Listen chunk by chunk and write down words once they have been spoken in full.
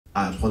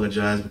I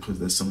apologize because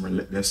there's some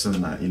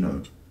like, you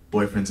know,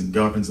 boyfriends and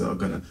girlfriends that are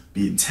gonna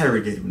be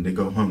interrogated when they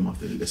go home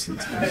after listening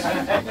to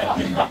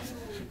this.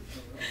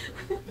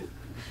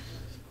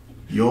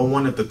 You're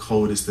one of the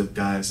coldest of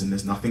guys, and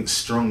there's nothing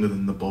stronger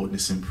than the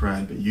boldness and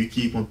pride, but you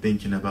keep on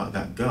thinking about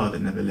that girl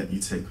that never let you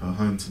take her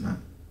home tonight.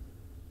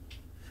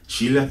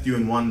 She left you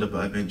in wonder,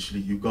 but eventually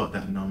you got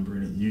that number,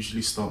 and it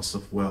usually starts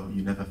off well.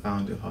 You never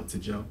found it hard to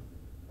gel.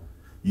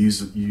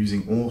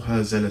 Using all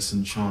her zealous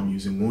and charm,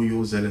 using all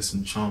your zealous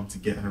and charm to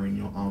get her in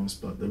your arms,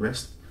 but the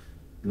rest,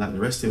 like the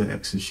rest of her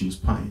exes, she was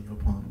putting in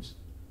your palms.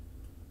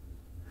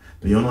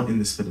 But you're not in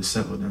this for the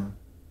settle down.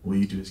 All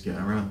you do is get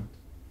around.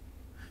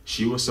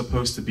 She was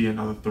supposed to be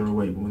another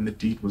throwaway, but when the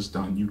deed was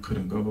done, you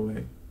couldn't go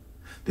away.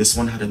 This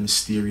one had a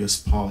mysterious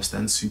past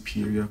and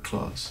superior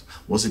class.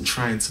 Wasn't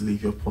trying to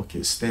leave your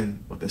pockets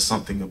thin, but there's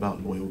something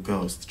about loyal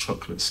girls, the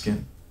chocolate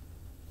skin.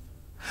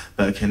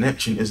 But a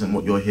connection isn't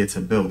what you're here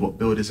to build. What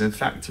build is in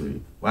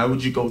factory. Why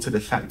would you go to the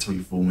factory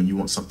for when you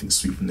want something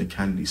sweet from the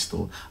candy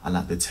store? I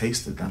like the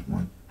taste of that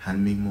one.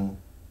 Hand me more.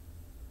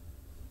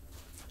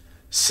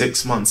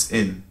 6 months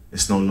in,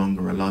 it's no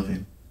longer a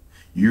loving.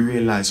 You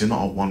realize you're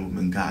not a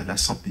one-woman guy.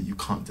 That's something you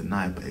can't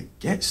deny, but it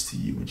gets to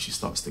you when she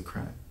starts to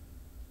cry.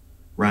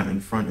 Right in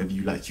front of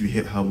you, like you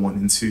hit her 1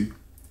 and 2.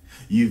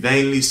 You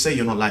vainly say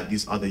you're not like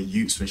these other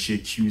youths when she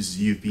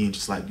accuses you of being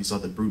just like these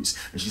other brutes.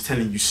 And she's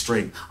telling you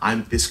straight,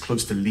 I'm this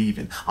close to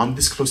leaving. I'm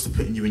this close to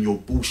putting you in your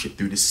bullshit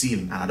through the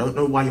ceiling. And I don't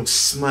know why you're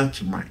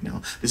smirking right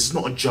now. This is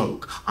not a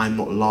joke. I'm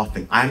not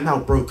laughing. I'm now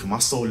broken. My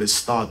soul is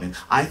starving.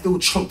 I feel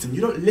choked, and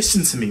you don't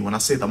listen to me when I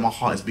say that my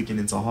heart is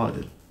beginning to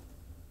harden.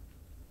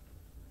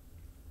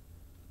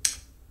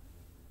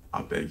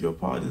 I beg your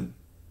pardon.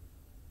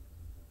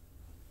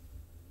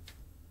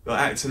 You're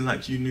acting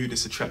like you knew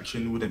this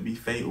attraction wouldn't be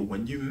fatal.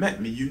 When you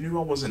met me, you knew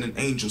I wasn't an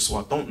angel, so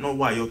I don't know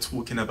why you're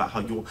talking about how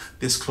you're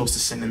this close to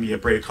sending me a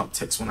breakup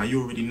text when I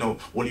already know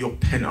all your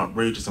pent-up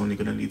rage is only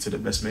going to lead to the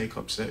best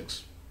makeup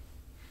sex.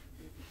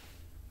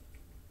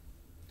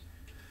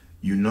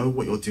 You know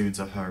what you're doing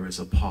to her is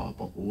a part,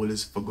 but all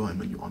is forgotten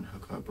when you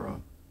unhook her,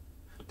 bro.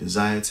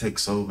 Desire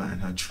takes over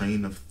and her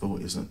train of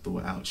thought isn't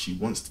thought out. She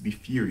wants to be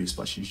furious,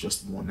 but she's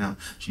just worn out.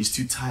 She's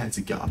too tired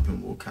to get up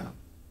and walk out.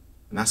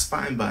 And that's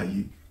fine by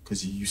you,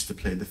 because you used to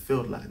play the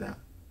field like that.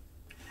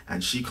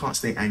 And she can't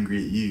stay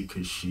angry at you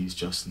because she's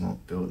just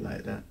not built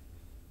like that.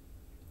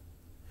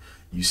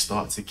 You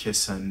start to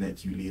kiss her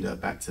neck, you lead her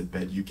back to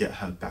bed, you get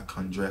her back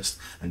undressed,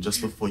 and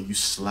just before you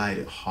slide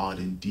it hard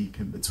and deep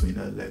in between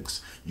her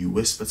legs, you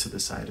whisper to the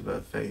side of her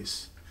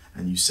face,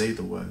 and you say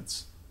the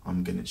words,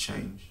 I'm gonna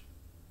change.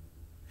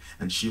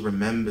 And she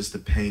remembers the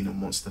pain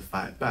and wants to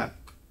fight back,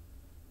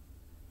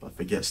 but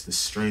forgets the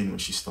strain when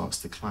she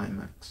starts to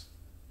climax.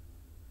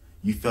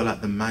 You feel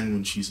like the man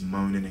when she's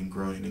moaning and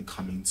groaning and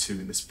coming to,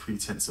 and this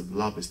pretense of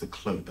love is the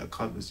cloak that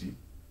covers you.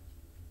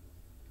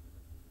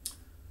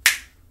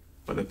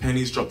 But the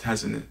penny's dropped,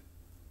 hasn't it?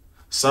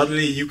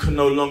 Suddenly you can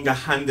no longer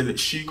handle it.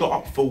 She got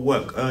up for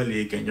work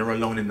early again. You're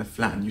alone in the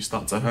flat and you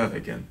start to hurt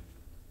again.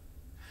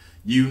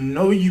 You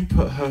know you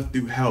put her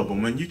through hell, but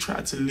when you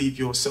tried to leave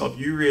yourself,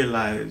 you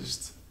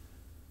realized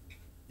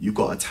you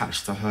got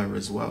attached to her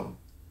as well.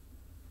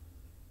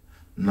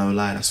 No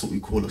lie, that's what we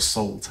call a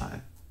soul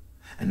tie.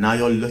 And now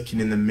you're looking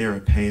in the mirror,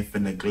 paying for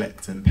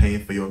neglect and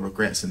paying for your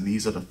regrets. And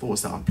these are the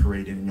thoughts that are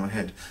parading in your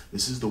head.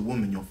 This is the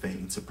woman you're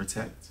failing to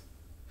protect.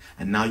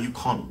 And now you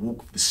can't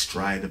walk with the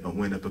stride of a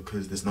winner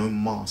because there's no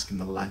mask in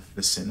the life of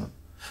a sinner.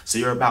 So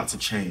you're about to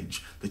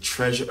change. The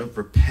treasure of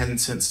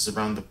repentance is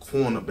around the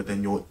corner, but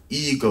then your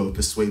ego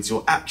persuades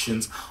your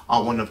actions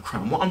are one of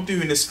crime. What I'm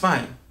doing is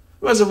fine.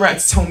 Who has a right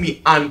to tell me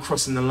I'm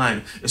crossing the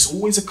line? It's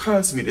always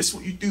occurred to me, this is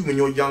what you do when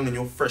you're young and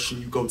you're fresh and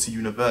you go to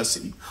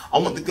university. I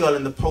want the girl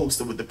in the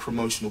poster with the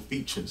promotional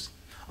features.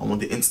 I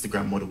want the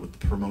Instagram model with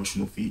the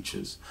promotional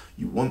features.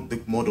 You want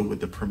the model with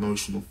the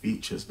promotional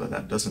features, but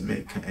that doesn't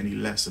make her any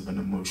less of an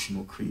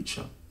emotional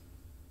creature.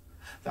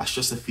 That's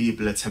just a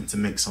feeble attempt to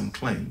make some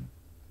claim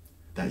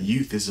that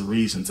youth is a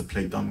reason to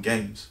play dumb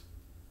games.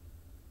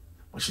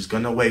 But she's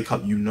gonna wake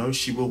up, you know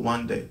she will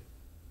one day.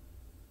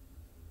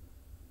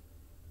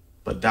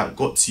 But that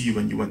got to you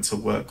when you went to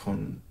work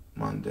on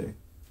Monday.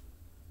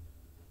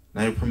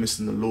 Now you're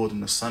promising the Lord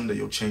on a Sunday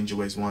you'll change your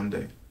ways one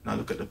day. Now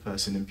look at the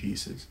person in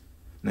pieces.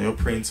 Now you're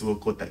praying to a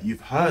God that you've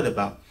heard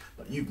about,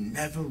 but you've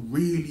never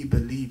really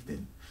believed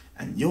in.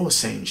 And you're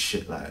saying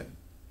shit like,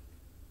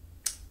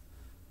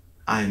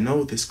 I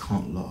know this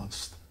can't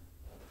last.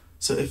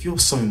 So if you're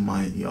so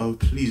mighty, oh,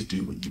 please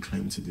do what you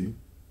claim to do.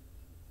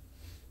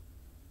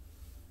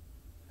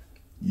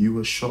 You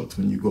were shocked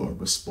when you got a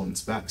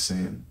response back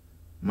saying,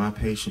 my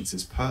patience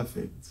is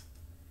perfect,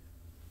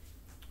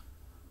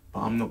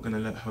 but I'm not going to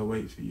let her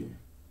wait for you.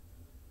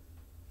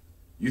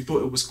 You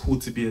thought it was cool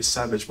to be a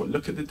savage, but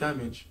look at the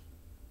damage.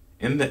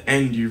 In the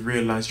end, you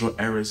realize your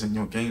errors and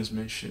your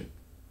gamesmanship.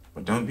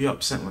 But don't be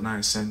upset when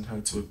I send her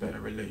to a better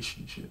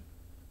relationship.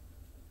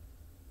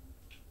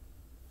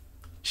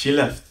 She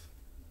left.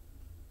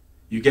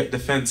 You get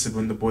defensive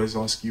when the boys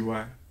ask you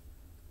why.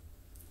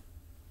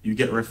 You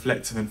get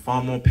reflective and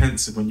far more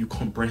pensive when you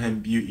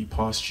comprehend beauty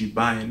passed you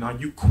by, and now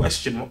you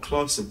question what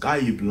class of guy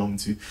you belong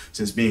to,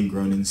 since being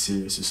grown and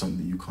serious is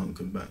something you can't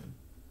combine.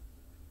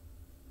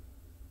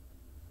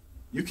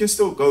 You can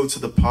still go to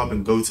the pub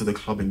and go to the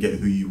club and get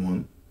who you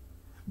want.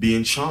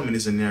 Being charming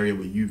is an area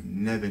where you've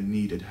never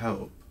needed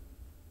help.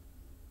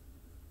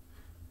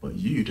 But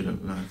you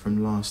didn't learn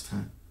from last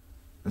time,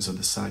 and so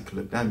the cycle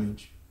of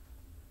damage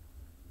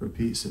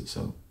repeats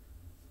itself.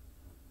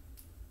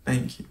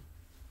 Thank you.